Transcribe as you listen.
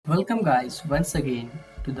Welcome guys once again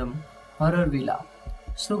to the Horror Villa.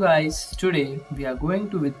 So guys, today we are going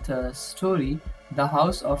to with the story The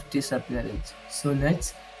House of Disappearance. So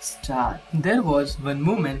let's start. There was one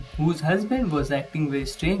woman whose husband was acting very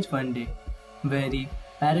strange one day. Very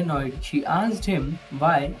paranoid, she asked him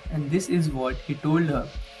why, and this is what he told her.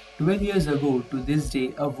 12 years ago to this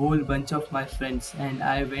day, a whole bunch of my friends and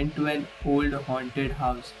I went to an old haunted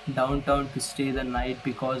house downtown to stay the night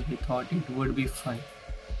because we thought it would be fun.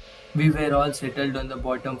 We were all settled on the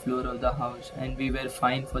bottom floor of the house and we were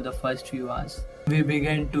fine for the first few hours. We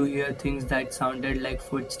began to hear things that sounded like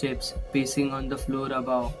footsteps pacing on the floor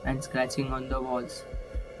above and scratching on the walls.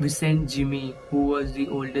 We sent Jimmy, who was the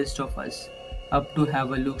oldest of us, up to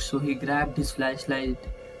have a look, so he grabbed his flashlight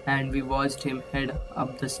and we watched him head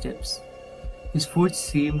up the steps. His foot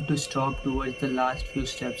seemed to stop towards the last few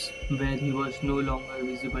steps where he was no longer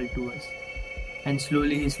visible to us, and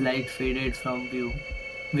slowly his light faded from view.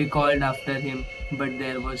 We called after him, but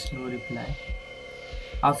there was no reply.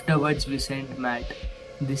 Afterwards, we sent Matt,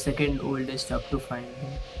 the second oldest, up to find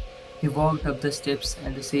him. He walked up the steps,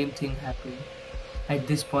 and the same thing happened. At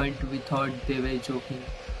this point, we thought they were joking,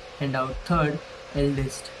 and our third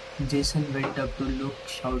eldest, Jason, went up to look,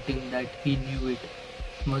 shouting that he knew it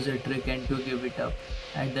was a trick and to give it up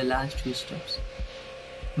at the last few steps.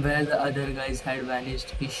 Where the other guys had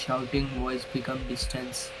vanished, his shouting voice became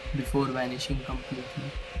distant before vanishing completely.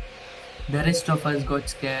 The rest of us got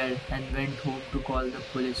scared and went home to call the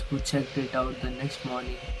police, who checked it out the next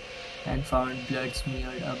morning and found blood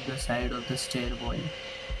smeared up the side of the stair wall.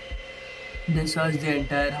 They searched the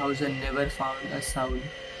entire house and never found a sound.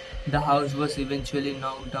 The house was eventually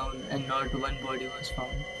knocked down and not one body was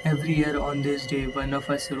found. Every year on this day, one of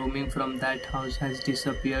us roaming from that house has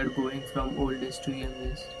disappeared, going from oldest to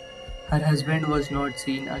youngest. Her husband was not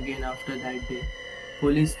seen again after that day.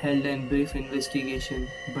 Police held a brief investigation,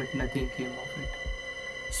 but nothing came of it.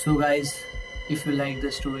 So guys, if you like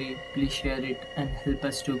the story, please share it and help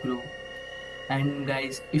us to grow. And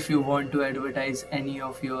guys, if you want to advertise any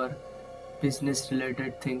of your business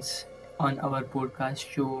related things on our podcast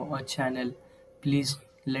show or channel, please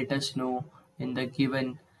let us know in the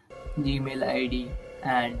given Gmail ID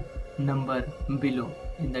and number below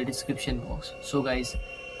in the description box. So guys,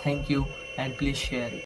 thank you and please share it.